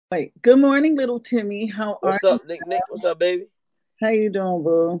Wait. Good morning, little Timmy. How are What's you? up, Nick? Nick, what's up, baby? How you doing,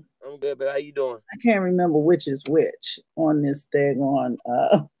 boo? I'm good, baby. How you doing? I can't remember which is which on this thing on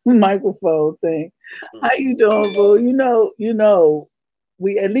microphone thing. Mm. How you doing, boo?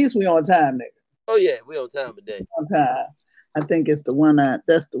 We at least we on time, nigga. Oh yeah, we on time today. On time. I think it's the one.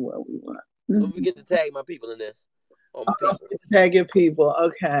 That's the one we want. Don't forget to tag my people in this. All my Oh, people. tag your people.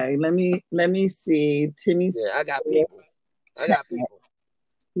 Okay. Let me see. Timmy's. Yeah, I got people. I Tag. got people.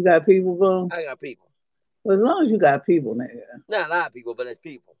 You got people, boo. I got people. Well, as long as you got people, nigga. Not a lot of people, but it's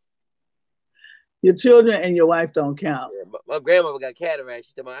people. Your children and your wife don't count. Yeah, my grandmother got cataract.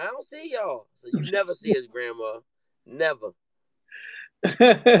 She said, "I don't see y'all." So you never see his grandma. Never.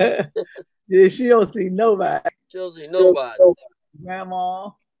 Yeah, she don't see nobody. She don't see nobody.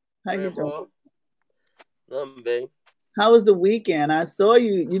 Grandma, how you doing? Grandma, nothing, babe. How was the weekend? I saw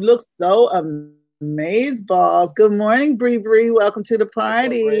you. You look so amazed, balls. Good morning, Bree Bree. Welcome to the What's up, Bree?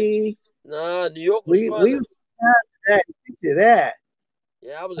 party. Nah, New York was We fun. that to that,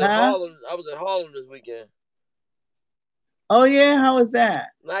 Yeah, I was in huh? Harlem. I was in Harlem this weekend. Oh yeah, how was that?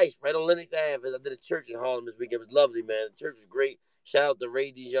 Nice, right on Lennox Ave. I did a church in Harlem this weekend. It was lovely, man. The church was great. Shout out to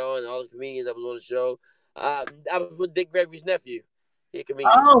Ray Dijon and all the comedians that was on the show. I was with Dick Gregory's nephew. He a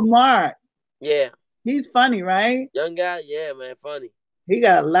comedian. Oh, Mark, Yeah, he's funny, right? young guy. Yeah, man, funny. He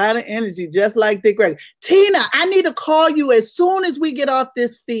got a lot of energy, just like Dick Greg. Tina, I need to call you as soon as we get off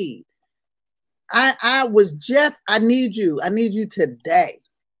this feed. I need you. I need you today.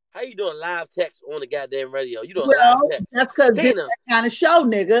 How you doing live text on the goddamn radio? You doing live Well, text, that's because this Tina? that kind of show,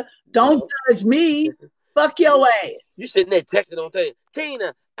 nigga. You Don't know, judge me. Fuck your you ass. sitting there texting on tell you,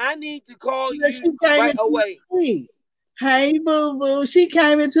 Tina, I need to call Yeah, she you came right into the away. feed. Hey, boo boo. She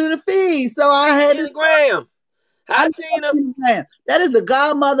came into the feed, so I had to. Tina Graham. I Hi, Tina. know that. That is the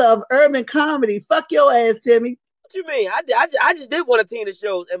godmother of urban comedy. Fuck your ass, Timmy. What you mean? I just did one of Tina's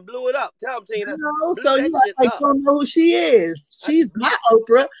shows and blew it up. Tell him, Tina, blew So that you act shit like up. you don't know who she is. I, She's my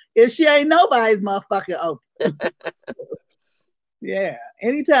Oprah. If she ain't nobody's motherfucking Oprah. Yeah.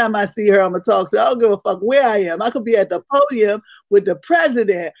 Anytime I see her, I'm gonna talk to her. I don't give a fuck where I am. I could be at the podium with the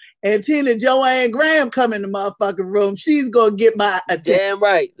president and Tina Joanne Graham come in the motherfucking room. She's gonna get my attention. damn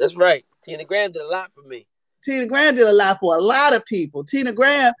right. That's right. Tina Graham did a lot for me. Tina Graham did a lot for a lot of people. Tina,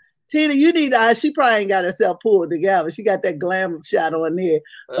 you need to, she probably ain't got herself pulled together. She got that glamour shot on there.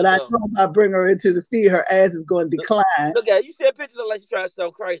 But I know if I bring her into the feed, her ass is going to decline. Look at it. You see a picture look like she's trying to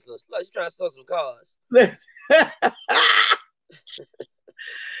sell Chrysler. Like she's trying to sell some cars.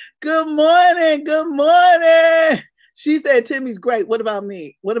 Good morning. Good morning. She said Timmy's great. What about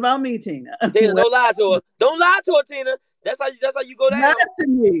me? What about me, Tina? Tina, don't lie to her. Don't lie to her, Tina. That's how you go down. Not to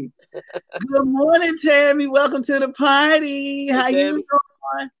me. Good morning, Tammy. Welcome to the party. Hey, How Tammy. you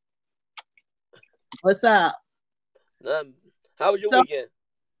doing? What's up? How was your weekend?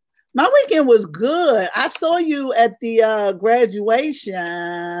 My weekend was good. I saw you at the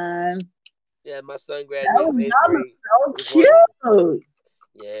graduation. Yeah, my son graduated. So cute.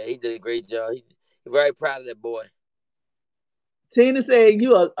 Yeah, he did a great job. He's very proud of that boy. Tina said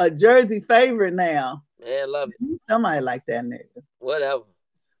you a Jersey favorite now. Man, love it. Somebody like that nigga. Whatever.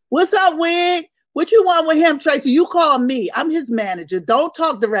 What's up, Wig? What you want with him, Tracy? You call me. I'm his manager. Don't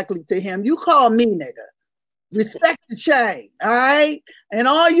talk directly to him. You call me, nigga. Respect the chain, all right? And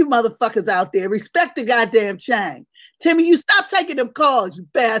all you motherfuckers out there, respect the goddamn chain. Timmy, you stop taking them calls, you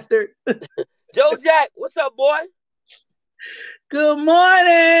bastard. Joe Jack, what's up, boy? Good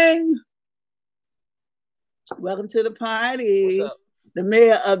morning. Welcome to the party. What's up? The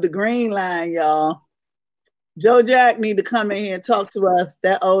mayor of the Green Line, y'all. Joe Jack need to come in here and talk to us.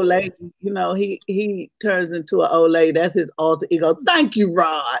 That old lady, you know, he turns into an old lady. That's his alter ego. Thank you,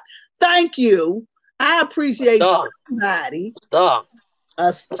 Rod. Thank you. I appreciate somebody.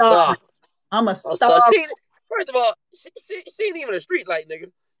 A star. I'm a star. First of all, she ain't even a street light, nigga.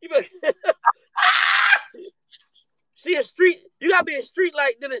 She a street. You gotta be a street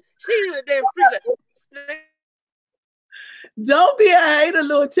light. She ain't even a damn street light. Don't be a hater,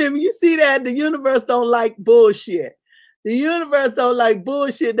 little Timmy. You see that? The universe don't like bullshit. The universe don't like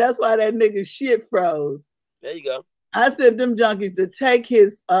bullshit. That's why that nigga shit froze. There you go. I said them junkies to take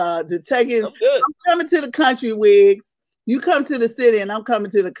his I'm good. I'm coming to the country, Wigs. You come to the city and I'm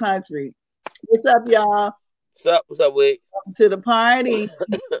coming to the country. What's up, y'all? What's up, Wigs? Welcome to the party.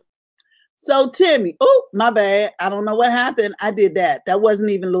 So Timmy, oh, my bad. I don't know what happened. I did that. That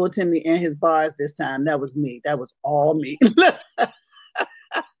wasn't even little Timmy in his bars this time. That was me. That was all me.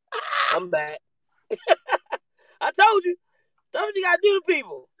 I'm back. I told you. That's what you gotta do to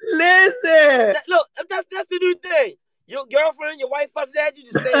people. Listen. Look, that's the new thing. Your girlfriend, your wife fussing at you,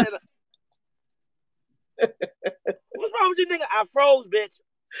 just say that. What's wrong with you, nigga? I froze, bitch.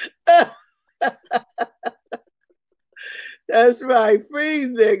 That's right. Freeze,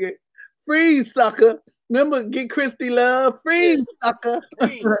 nigga. Freeze, sucker. Remember, get Christy Love. Freeze, sucker.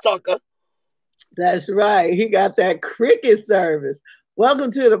 Freeze, sucker. That's right. He got that cricket service.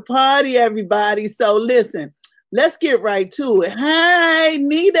 Welcome to the party, everybody. So listen, let's get right to it. Hey,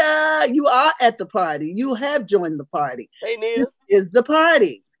 Nita, you are at the party. You have joined the party. Hey, Nita. This is the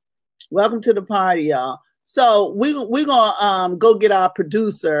party. Welcome to the party, y'all. So we're gonna go get our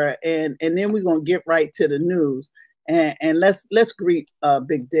producer, and then we're gonna get right to the news. And let's greet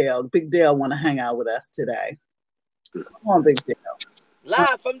Big Dale. Big Dale want to hang out with us today. Come on, Big Dale.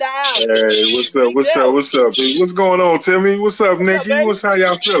 Live from the house. Hey, what's up? What's up? What's going on, Timmy? What's up, Nikki? What's how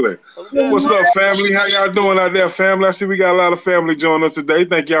y'all feeling? What's up, family? How y'all doing out there, family? I see we got a lot of family joining us today.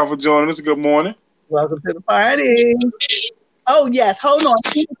 Thank y'all for joining us. Good morning. Welcome to the party. Oh yes, hold on.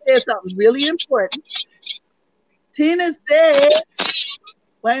 Tina said something really important. Tina said,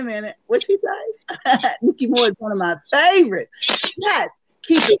 wait a minute, what'd she say? Niki Moore is one of my favorites. Yes,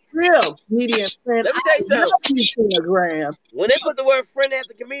 keep it real, comedian friend. Let me tell you something. Tina Graham. When they put the word friend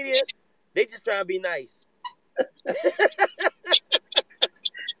after comedian, they just trying to be nice.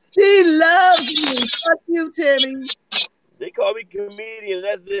 She loves me. Fuck you, Timmy. They call me comedian,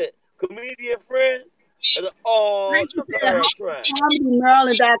 that's it. Comedian friend? Oh, look at her trying.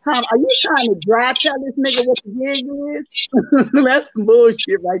 ComedyMaryland.com. Are you trying to dry tell this nigga what the gig is? That's some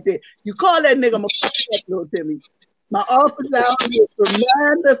bullshit right there. You call that nigga, I'm gonna fuck you up, little Timmy. My office out here from 9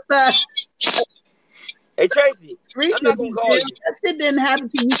 to 5. Hey, Tracy, I'm not gonna call you. That shit didn't happen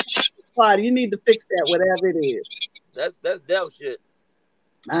to you. Party. You need to fix that, whatever it is. That's Del shit.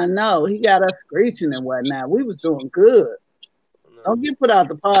 I know. He got us screeching and whatnot. We was doing good. No. Don't get put out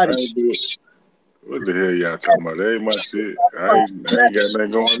the party. What the hell y'all talking about? That ain't my shit. I ain't got nothing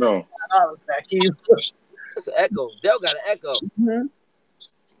going on. That's an echo. Del got an echo. Mm-hmm.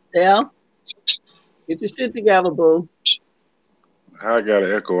 Del, get your shit together, boo. How I got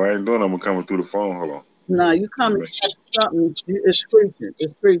an echo? I ain't doing. I'm coming through the phone. Hold on. No, you coming something. It's screeching.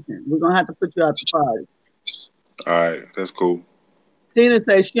 It's screeching. We're gonna have to put you out the party. All right, that's cool. Tina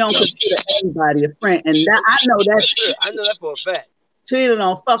says she don't consider everybody a friend, and that, I know that's true. I know that for a fact. Tina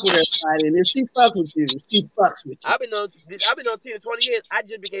don't fuck with everybody, and if she fucks with you, she fucks with you. I've been on Tina 20 years. I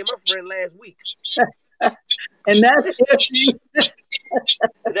just became her friend last week. And that's iffy.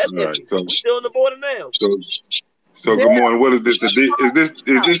 That's iffy. So, we're still on the border now. So good morning. What is this? Is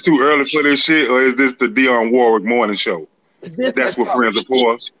this too early for this shit, or is this the Dionne Warwick morning show? That's what friends are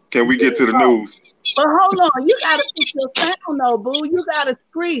for. Can we get to the news? But hold on, you gotta fix your sound, though, boo. You gotta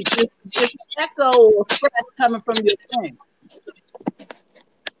screech. It's an echo or scratch coming from your thing.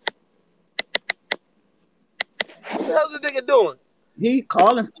 What the hell's the nigga doing? He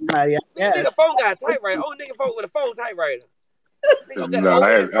calling somebody, I guess. Nigga phone got a typewriter. Only nigga phone with a phone typewriter. No,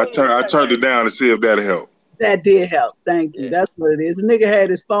 I turned it down to see if that'll help. That did help. Thank you. Yeah. That's what it is. The nigga had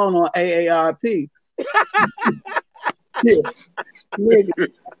his phone on AARP. Yeah. Nigga,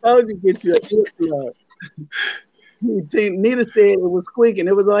 I told you to get you an earplug. Nita said it was squeaking.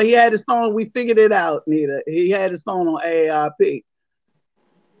 It was on. He had his phone. We figured it out, Nita. He had his phone on AARP.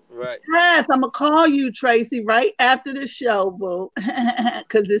 Right. Yes, I'm gonna call you, Tracy, right after the show, boo,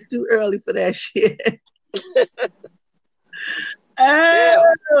 because it's too early for that shit.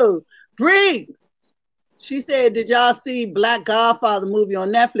 Oh, Bree. She said, "Did y'all see Black Godfather movie on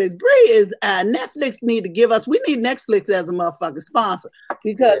Netflix?" Bree is Netflix need to give us. We need Netflix as a motherfucking sponsor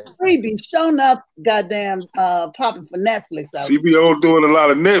because Bree be showing up, goddamn, popping for Netflix. She be on doing a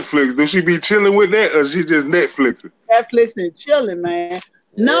lot of Netflix. Does she be chilling with that, or she just Netflixing? Netflix and chilling, man.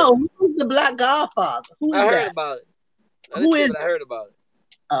 Yeah. No, who's the Black Godfather? Who is I heard that? about it. Who is? I heard about it.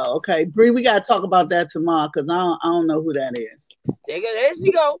 Oh, okay, Bree. We gotta talk about that tomorrow because I don't know who that is. There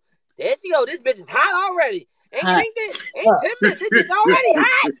she go. There she go. This bitch is hot already. Ain't 10 minutes. This bitch already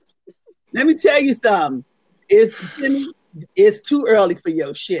hot. Let me tell you something. It's too early for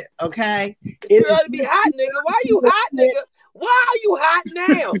your shit, okay? It's too early to be hot, nigga. Why you hot, nigga? Why are you hot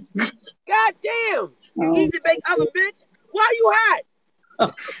now? God damn. You easy bake oven, bitch. Why are you hot?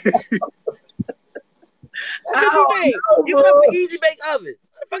 That's your name. Give it up for easy bake oven.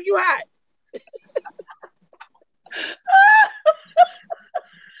 What the fuck you hot?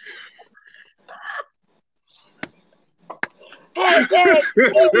 Hashtag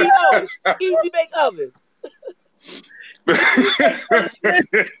EBO, easy bake oven.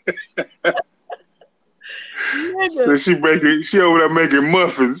 So she over there making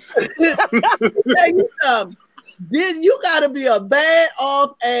muffins. Tell you something. You gotta be a bad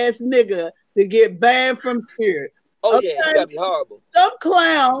off ass nigga to get banned from Spirit. Oh okay? Yeah, you gotta be horrible. Some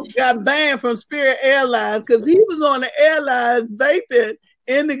clown got banned from Spirit Airlines because he was on the airlines vaping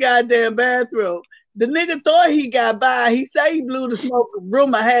in the goddamn bathroom. The nigga thought he got by. He said he blew the smoke.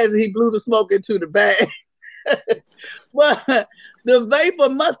 Rumor has it he blew the smoke into the bag. But the vapor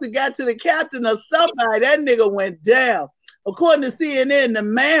must have got to the captain or somebody. That nigga went down. According to CNN, the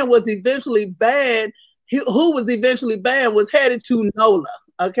man was eventually banned. Who was eventually banned was headed to NOLA,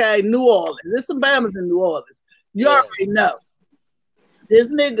 okay, New Orleans. There's some Bammers in New Orleans. You already know. This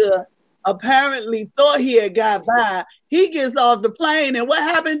nigga apparently thought he had got by. He gets off the plane, and what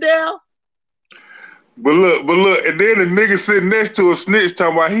happened, Dale? But look, and then the nigga sitting next to a snitch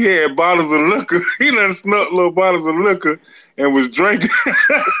talking about he had bottles of liquor. He done snuck little bottles of liquor and was drinking. So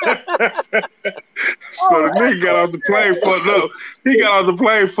the nigga got off the plane fucked up. He got off the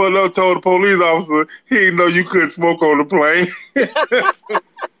plane fucked up, told the police officer he didn't know you couldn't smoke on the plane.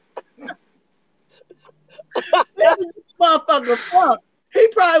 Motherfucker fuck. He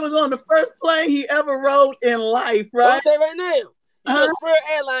probably was on the first plane he ever rode in life, right? I'll say right now. You know, Spirit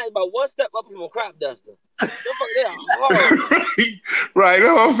Airlines about one step up from a crop duster. They are hard. Right,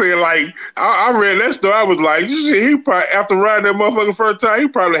 that's what I'm saying. Like, I read that story. I was like, shit, he probably, after riding that motherfucker first time, he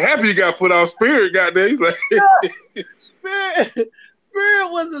probably happy he got put out Spirit, goddamn. He's like, Spirit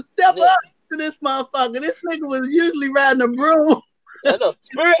was a step up to this motherfucker. This nigga was usually riding a broom. I know.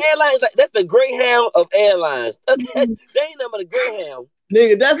 Spirit Airlines, like, that's the Greyhound of airlines. They ain't nothing but a Greyhound.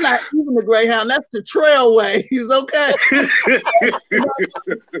 Nigga, that's not even the Greyhound. That's the Trailways, okay?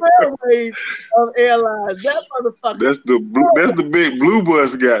 The Trailways of airlines. That motherfucker. That's the big blue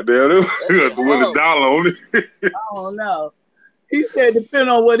bus goddamn. With a dollar on it. I don't know. He said depending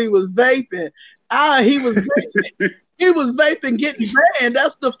on what he was vaping. He was vaping. He was vaping, getting banned.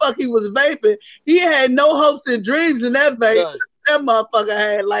 That's the fuck he was vaping. He had no hopes and dreams in that vape. None. That motherfucker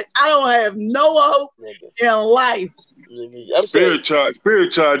had like, I don't have no hope in life. Spirit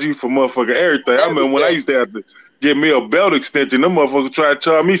charge you for motherfucking everything. I remember when I used to have to get me a belt extension, them motherfuckers tried to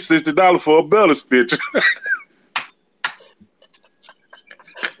charge me $60 for a belt extension.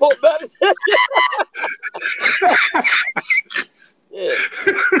 For a belt extension? Yeah.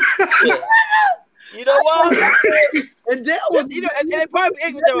 You know what? And Dale was, you know, and they probably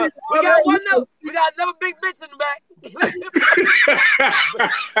ignorant to us. We got one note. We got another big bitch in the back.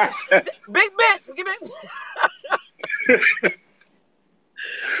 Big bitch.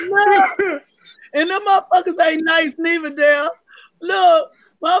 No. And them motherfuckers ain't nice neither, Dale. Look,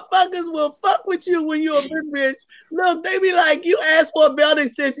 motherfuckers will fuck with you when you're a big bitch. Look, they be like, you ask for a belt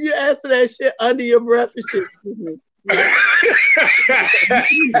extension, you ask for that shit under your breath and shit. You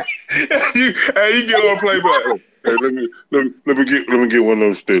get on playback. Hey, let me get one of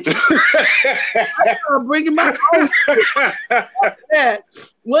those stitches. I'm bringing my own.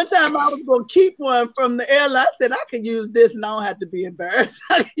 One time I was gonna keep one from the airline. I said I could use this and I don't have to be embarrassed.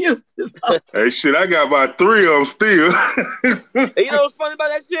 I can use this. Hey, shit, I got about 3 of them still. And you know what's funny about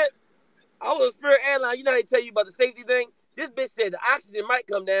that shit? I was on Spirit Airline. You know how they tell you about the safety thing? This bitch said the oxygen might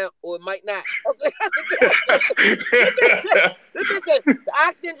come down or it might not. This bitch said the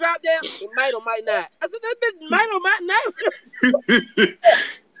oxygen drop down, it might or might not. I said that bitch might or might not.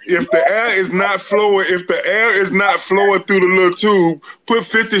 If the air is not flowing, through the little tube, put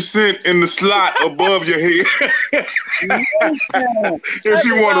 50 cents in the slot above your head. If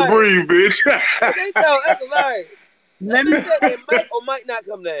you want to breathe, bitch. That's hilarious. Let me say it might or might not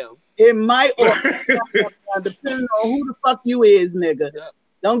come down. It might or might not come down, depending on who the fuck you is, nigga. Yep.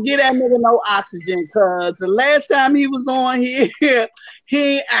 Don't get that nigga no oxygen, cause the last time he was on here,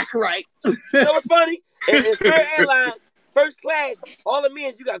 he ain't act right. You know what's funny? In Spirit Airline, first class, all it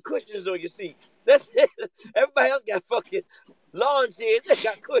means you got cushions on your seat. That's it. Everybody else got fucking lawn chairs. They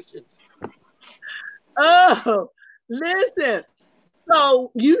got cushions. Oh, listen.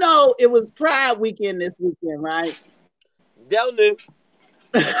 So, you know, it was Pride weekend this weekend, right? Del knew.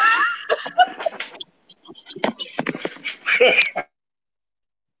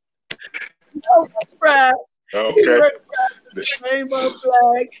 Pride. Okay. Rainbow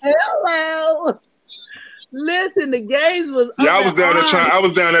flag. Hello. Listen, the gays was. Yeah, I was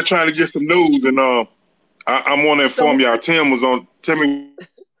down there trying to get some news, and I want to inform y'all. Tim was on. Timmy.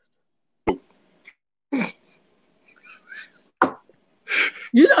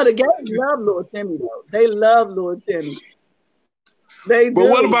 You know the gays love Lord Timmy though. They love Lord Timmy. They do. But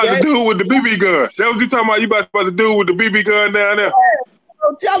what about the dude with the BB gun? That was you talking about? You about the dude with the BB gun down there?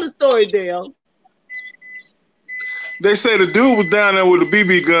 So tell the story, Dale. They say the dude was down there with a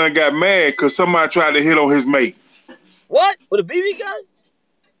BB gun, got mad because somebody tried to hit on his mate. What? With a BB gun?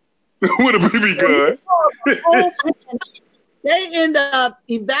 With a BB gun. They end up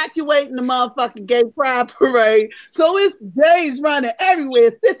evacuating the motherfucking gay pride parade. So it's gays running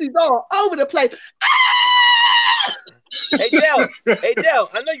everywhere. Sissies all over the place. Ah! Hey Dell,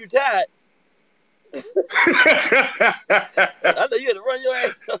 I know you tired. I know you had to run your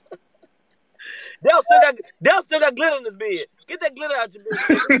ass. Dell still got glitter on his bed. Get that glitter out your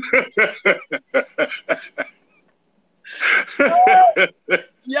bed.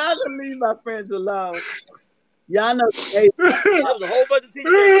 Y'all can leave my friends alone. Y'all know there was a whole bunch of t-shirts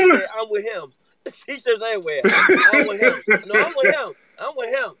that said, I'm with him. T-shirts everywhere. I'm with him. No, I'm with him. I'm with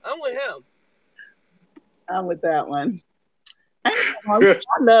him. I'm with him. I'm with that one. I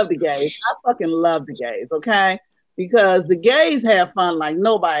love the gays. I fucking love the gays, okay? Because the gays have fun like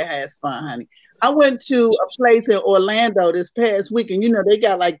nobody has fun, honey. I went to a place in Orlando this past weekend. You know, they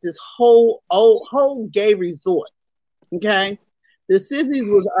got like this whole gay resort, okay? The sissies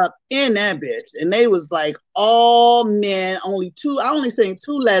was up in that bitch, and they was like all men, I only seen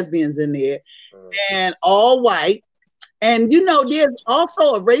 2 lesbians in there, and all white. And you know, there's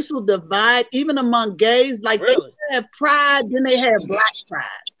also a racial divide even among gays. Like really? They have pride, then they have black pride.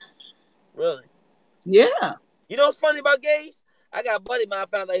 Really? Yeah. You know what's funny about gays? I got a buddy of mine, I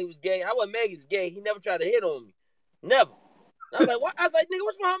found out he was gay. I wasn't mad he was gay. He never tried to hit on me. Never. I was like, what? I was like, nigga,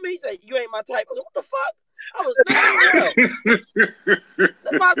 what's wrong with me? He said, you ain't my type. I was like, what the fuck? I was mad as hell.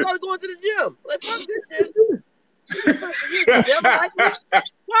 That's why I started going to the gym. Like, fuck this shit. You never like me?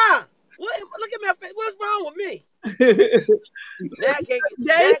 Why? What? Look at my face. What's wrong with me? Now I can't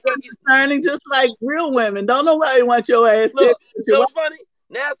get concerning, just like real women. Don't nobody want your ass. Look, you know what's funny?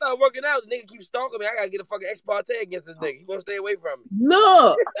 Now I start working out. The nigga keeps stalking me. I gotta get a fucking ex parte against this nigga. He won't stay away from me.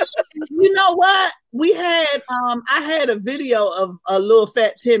 Look, you know what? We had I had a video of a little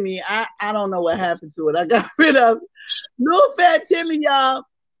fat Timmy. I don't know what happened to it. I got rid of it. Little fat Timmy, y'all.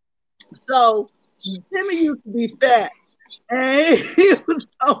 So Timmy used to be fat, and he was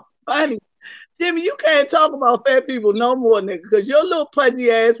so funny. Timmy, you can't talk about fat people no more, nigga, because your little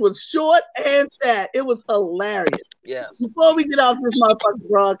pudgy ass was short and fat. It was hilarious. Yes. Before we get off this motherfucking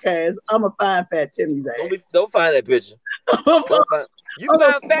broadcast, I'm going to find fat Timmy's ass. Don't find that picture. You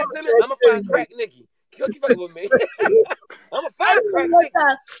find fat Timmy, I'm going to find crack Nikki. You fucking with me. I'm going to find crack Nikki.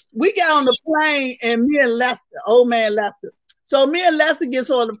 We got on the plane, and me and Lester, old man Lester. So me and Lester gets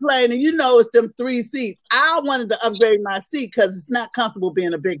on the plane, and you know it's them 3 seats. I wanted to upgrade my seat because it's not comfortable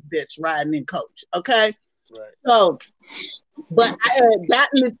being a big bitch riding in coach, okay? Right. So, but I had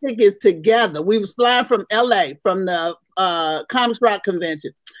gotten the tickets together. We was flying from LA, from the Comics Rock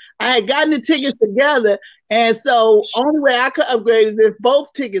Convention. I had gotten the tickets together, and so only way I could upgrade is if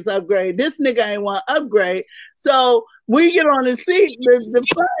both tickets upgrade. This nigga ain't want to upgrade. So we get on the seat, the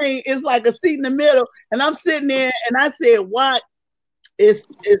plane is like a seat in the middle, and I'm sitting there, and I said, watch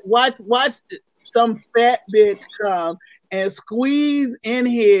some fat bitch come and squeeze in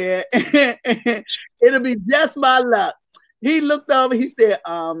here, and it'll be just my luck. He looked over, he said,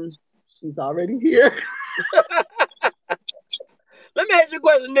 she's already here. Let me ask you a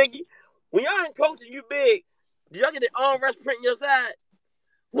question, Nikki. When y'all in coaching, you big, do y'all get the armrest print in your side?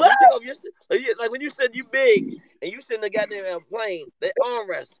 What? Like when you said you big and you sit in the goddamn plane, that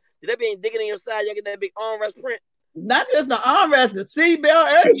armrest, did that be digging in your side? Y'all get that big armrest print? Not just the armrest, the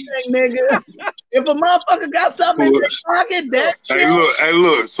seatbelt, everything, nigga. If a motherfucker got something in his pocket, that hey,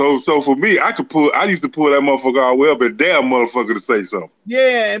 look. So for me, I used to pull that motherfucker all the way up and damn motherfucker to say something.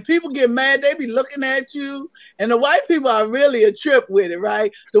 Yeah, and people get mad. They be looking at you, and the white people are really a trip with it,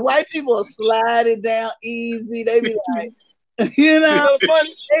 right? The white people will slide it down easy. They be like, you know what's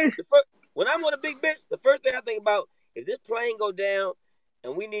funny? When I'm on a big bitch, the first thing I think about, if this plane go down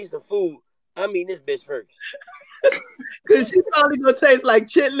and we need some food, I'm eating this bitch first. Cause she's probably gonna taste like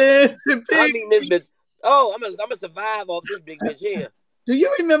chitlins and pig. I'm eating this bitch. Oh, I'm gonna survive off this big bitch here. Do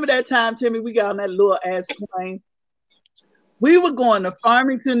you remember that time, Timmy? We got on that little ass plane. We were going to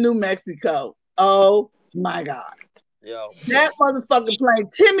Farmington, New Mexico. Oh my God. Yo. That motherfucking plane.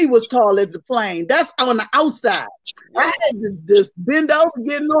 Timmy was tall as the plane. That's on the outside. I had to just bend over,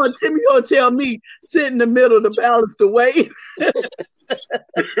 getting on. Timmy gonna tell me sit in the middle to balance the weight.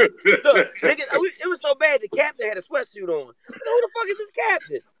 Look, nigga, it was so bad the captain had a sweatsuit on. Who the fuck is this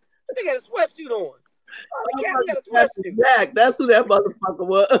captain? This nigga had a sweatsuit on. The captain had a sweatsuit. Jack, that's who that motherfucker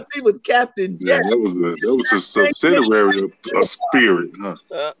was. He was Captain Jack. Yeah, that was a subsidiary of Spirit,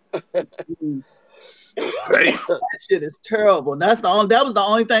 huh? That shit is terrible. That was the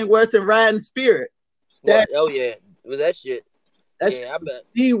only thing worse than riding Spirit. Oh yeah, was that shit? I bet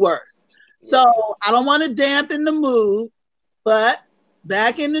the worst. So I don't want to dampen the mood, but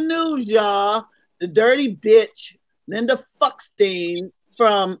back in the news, y'all, the dirty bitch Linda Fuckstein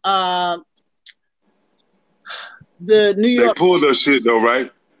from the New York. They pulled her shit though,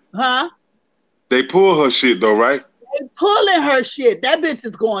 right? Huh? They pulled her shit though, right? They pulling her shit. That bitch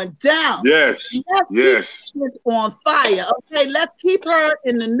is going down. Yes. Yes. Keep on fire. Okay, let's keep her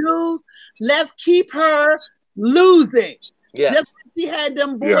in the news. Let's keep her losing. Yeah. Just like she had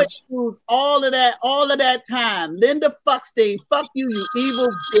them boys lose all of that time. Linda Fuckstein, fuck you, you evil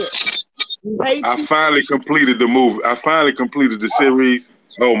bitch. I finally completed the movie. I finally completed the series.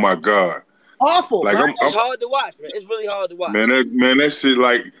 Oh my God. Awful. Like right? It's hard to watch, man. It's really hard to watch. Man, that shit,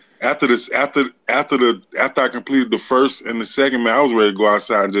 like after I completed the first and the second, man, I was ready to go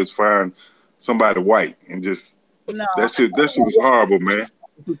outside and just find somebody white and just that shit was horrible, man.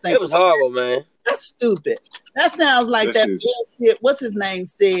 It was horrible, man. That's stupid. That sounds like that bullshit. What's his name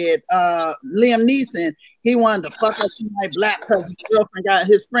said? Liam Neeson. He wanted to fuck up my black because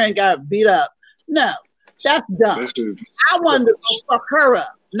his friend got beat up. No, that's dumb. I wanted to go fuck her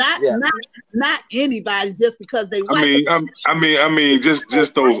up. Not anybody just because they white. I mean,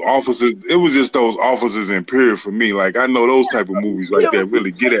 just those officers. It was just those officers in period for me. Like I know those type of movies like that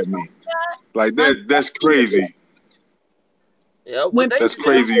really get at me. Like that's crazy. Yeah, that's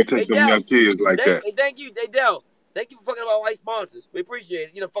crazy. You take them young kids like that. Hey, thank you, Dell. Thank you for fucking about white sponsors. We appreciate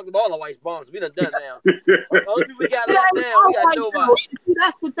it. You know, fucking all the white sponsors. We done now. Only people we got left now. We got nobody.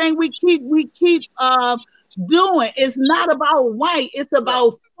 That's the thing we keep doing. It's not about white. It's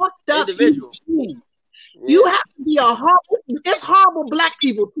about fucked up individuals. Yeah. You have to be it's horrible black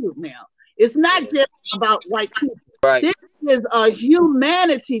people too now. It's not just about white people. Right. This is a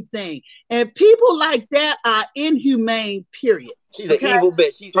humanity thing, and people like that are inhumane. Period. She's an evil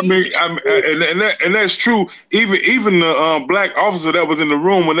bitch. And that's true. Even the black officer that was in the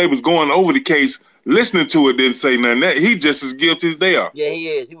room when they was going over the case, listening to it, didn't say nothing. He just as guilty as they are. Yeah, he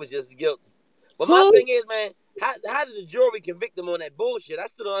is. He was just as guilty. But my thing is, man, how did the jury convict him on that bullshit? I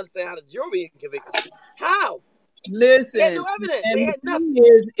still don't understand how the jury convicted him. How? Listen, they had no evidence. They had nothing.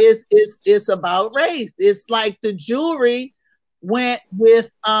 It's about race. It's like the jury went with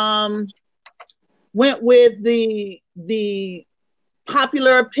the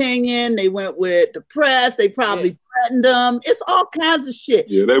popular opinion. They went with the press. They probably threatened them. It's all kinds of shit.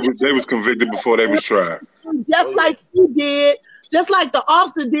 Yeah, they was convicted before they was tried. Like he did, just like the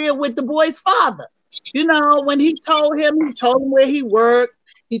officer did with the boy's father. You know, when he told him where he worked.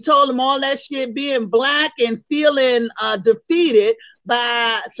 He told him all that shit. Being black and feeling defeated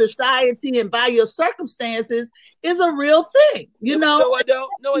by society and by your circumstances is a real thing. You know. No, I don't.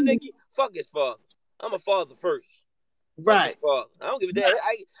 No, Niki. Fuck his father. I'm a father first. Right. Father. I don't give a damn.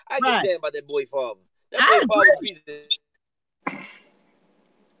 I give a damn about that boy father. That boy father piece of...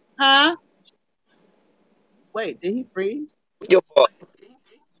 Huh? Wait, did he freeze? Your father.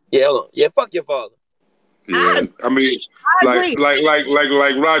 Yeah, hold on. Yeah, fuck your father. Yeah, I mean, like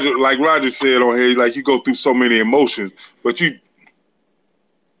Roger said on here, like you go through so many emotions, but you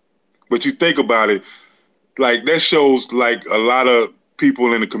think about it, like that shows like a lot of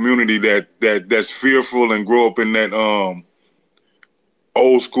people in the community that's fearful and grow up in that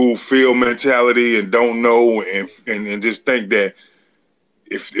old school feel mentality and don't know and just think that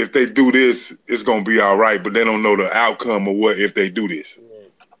if they do this, it's gonna be all right, but they don't know the outcome of what if they do this.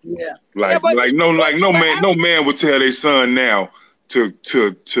 Yeah. No man would tell their son now to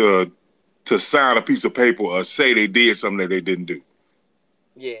sign a piece of paper or say they did something that they didn't do.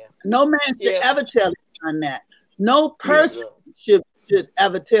 Yeah. No man should ever tell his son that. No person should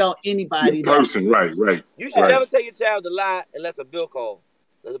ever tell anybody that. Person, right. You should never tell your child to lie unless a bill call.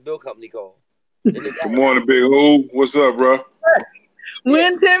 Unless a bill company call. Good morning, Big Who. What's up, bro?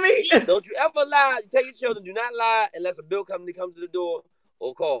 When, Timmy? Don't you ever lie. You tell your children, do not lie unless a bill company comes to the door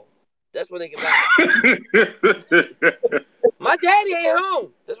or call. That's when they can lie. My daddy ain't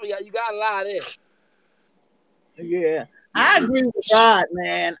home. That's when you gotta lie there. Yeah. I agree with God,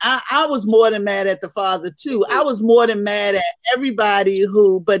 man. I was more than mad at the father too. I was more than mad at everybody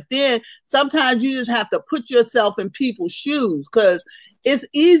but then sometimes you just have to put yourself in people's shoes because it's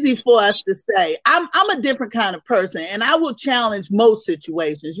easy for us to say, I'm a different kind of person and I will challenge most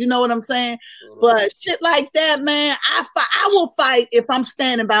situations. You know what I'm saying? Mm-hmm. But shit like that, man, I will fight if I'm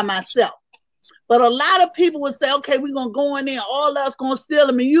standing by myself. But a lot of people would say, okay, we're going to go in there, all us going to steal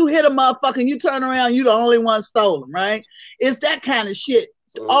them, and you hit a motherfucker and you turn around, you the only one stole them, right? It's that kind of shit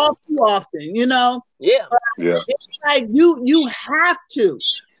all too often, you know? Yeah. It's like you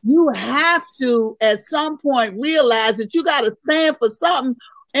have to at some point realize that you got to stand for something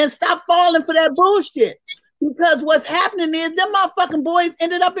and stop falling for that bullshit. Because what's happening is them motherfucking boys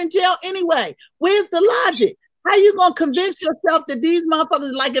ended up in jail anyway. Where's the logic? How you going to convince yourself that these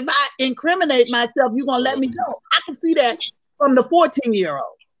motherfuckers, like if I incriminate myself, you're going to let me go? I can see that from the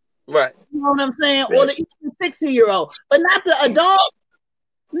 14-year-old. Right. You know what I'm saying? Right. Or the 16-year-old. But not the adult.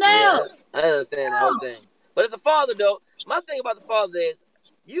 No. Yeah, I understand the whole thing. But as a father, though, my thing about the father is,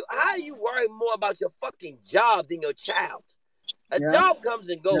 how do you worry more about your fucking job than your child? A job comes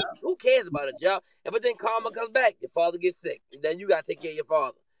and goes. Who cares about a job? But then karma comes back. Your father gets sick. And then you got to take care of your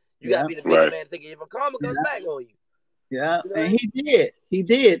father. You got to be the bigger man to take care of your karma comes back on you. Yeah, you know, and he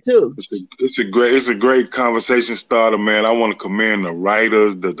did too. It's a great conversation starter, man. I want to commend the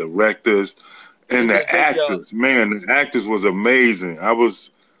writers, the directors, and the actors. Man, the actors was amazing.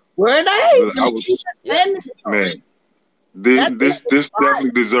 Were they? Man, this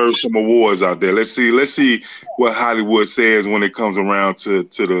definitely deserves some awards out there. Let's see what Hollywood says when it comes around to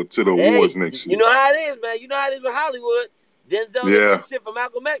the awards next year. You know how it is, man. You know how it is with Hollywood. Denzel did this shit for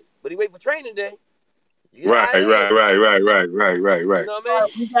Malcolm X, but he wait for training day. You know right. You know what I mean?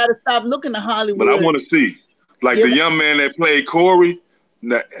 You gotta stop looking at Hollywood. But I want to see, like the young man that played Corey.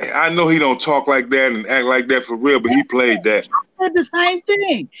 I know he don't talk like that and act like that for real, but he played that. I said the same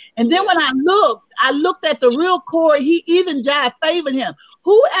thing. And then when I looked at the real Corey. He even jive favored him.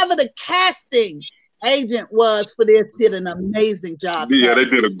 Whoever the casting agent was for this did an amazing job. Yeah, they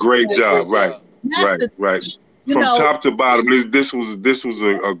did a great job. Right. From top to bottom, this was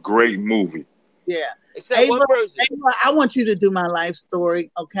a great movie. Yeah. Except one person. Ava, I want you to do my life story,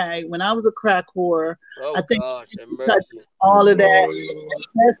 okay? When I was a crack whore, I think you touched all of that.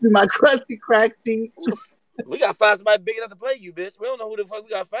 Especially my crusty crack teeth. We got to find somebody big enough to play you, bitch. We don't know who the fuck we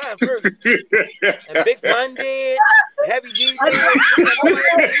got to find first. And Big Pun did. Heavy D did.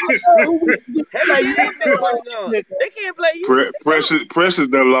 Heavy D and Big Pun done. They can't play you. Precious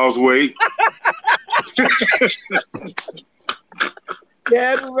done lost weight.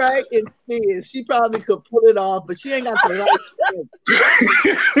 Gabby Wright and Spears. She probably could pull it off, but she ain't got the right.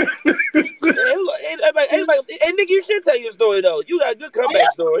 Hey, Niki, you should tell your story though. You got a good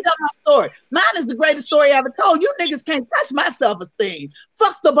comeback story. Tell my story. Mine is the greatest story I ever told. You niggas can't touch my self-esteem.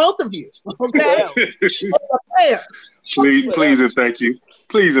 Fuck the both of you. Okay? Please and thank you.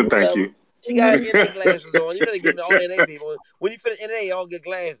 Please and thank you. She got NA glasses on. You better give me all NA people. When you finish NA, y'all get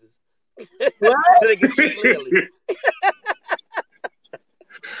glasses. What? So they can see clearly.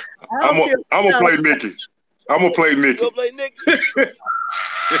 I'm gonna play Niki. I'm gonna play Niki. You gonna play Niki?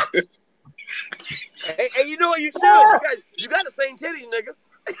 hey, you know what you should? You got the same titties, nigga.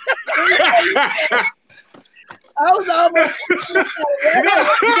 I was almost.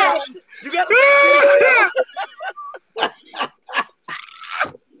 You got the same titties.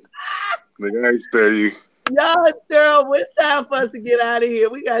 Nigga, I ain't tell you. Y'all, it's terrible. It's time for us to get out of here.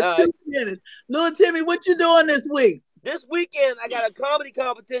 We got 2 minutes. Little Timmy, what you doing this week? This weekend, I got a comedy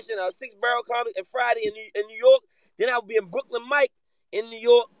competition, a 6-barrel comedy, and Friday in New York. Then I'll be in Brooklyn Mike in New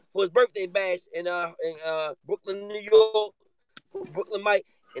York for his birthday bash in Brooklyn, New York, Brooklyn Mike.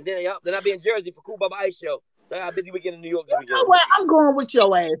 And then I'll be in Jersey for Cool Baba Ice Show. So I got a busy weekend in New York this weekend. You know what? I'm going with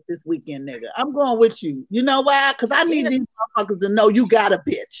your ass this weekend, nigga. I'm going with you. You know why? Because I need these motherfuckers to know you got a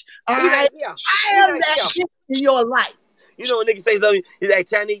bitch. All right? I am that bitch in your life. You know when niggas say something, he's like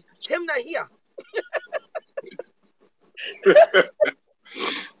Chinese, Tim not here.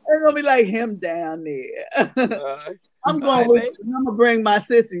 They're gonna be like him down there. I'm going with you. I'm gonna bring my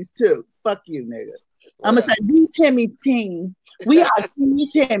sissies too. Fuck you, nigga. I'm gonna say we Timmy team. We are Team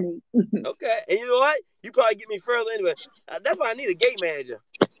Timmy. Okay, and you know what? You probably get me further anyway. That's why I need a gate manager.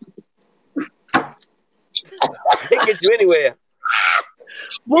 They get you anywhere.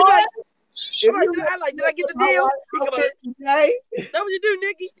 Boy, did I get the deal? He come out. That's what you do,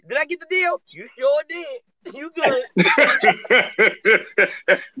 Niki. Did I get the deal? You sure did. You good.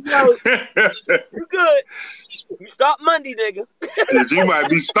 You good. You start Monday, nigga. You might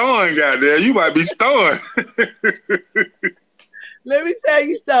be starring, goddamn. You might be starring. Let me tell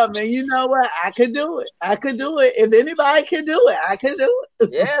you something. You know what? I could do it. I could do it. If anybody can do it, I can do it.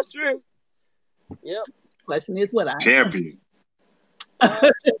 Yeah, it's true. Yep. Question is what I champion.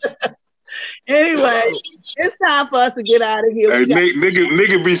 Anyway, it's time for us to get out of here. Hey,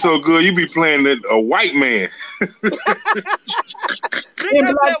 nigga be so good. You be playing a white man. Nigga,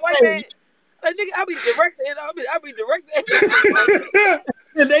 I white man. Like, nigga, I be directing.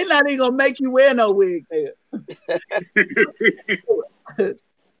 They not even gonna make you wear no wig. He's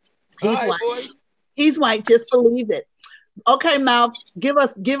white. Boy. He's white. Just believe it. Okay, Mouth. Give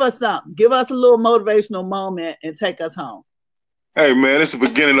us something. Give us a little motivational moment and take us home. Hey, man, it's the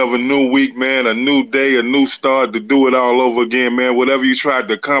beginning of a new week, man, a new day, a new start to do it all over again, man. Whatever you tried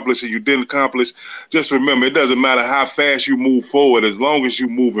to accomplish and you didn't accomplish, just remember, it doesn't matter how fast you move forward, as long as you're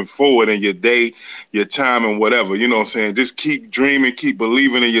moving forward in your day, your time, and whatever, you know what I'm saying? Just keep dreaming, keep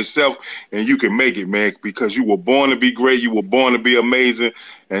believing in yourself, and you can make it, man, because you were born to be great, you were born to be amazing,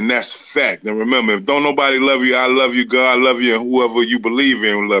 And that's fact. And remember, if don't nobody love you, I love you, God love you, and whoever you believe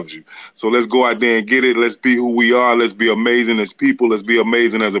in loves you. So let's go out there and get it. Let's be who we are. Let's be amazing as people. Let's be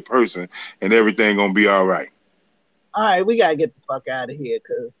amazing as a person. And everything gonna be all right. All right, we gotta get the fuck out of here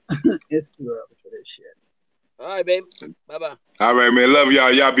because it's too early for this shit. All right, baby. Bye-bye. All right, man. Love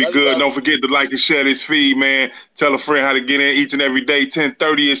y'all. Y'all be Love good. you, Don't forget to like and share this feed, man. Tell a friend how to get in each and every day,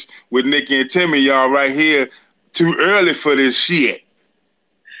 10:30ish with Niki and Timmy, y'all right here. Too early for this shit.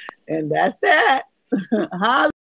 And that's that.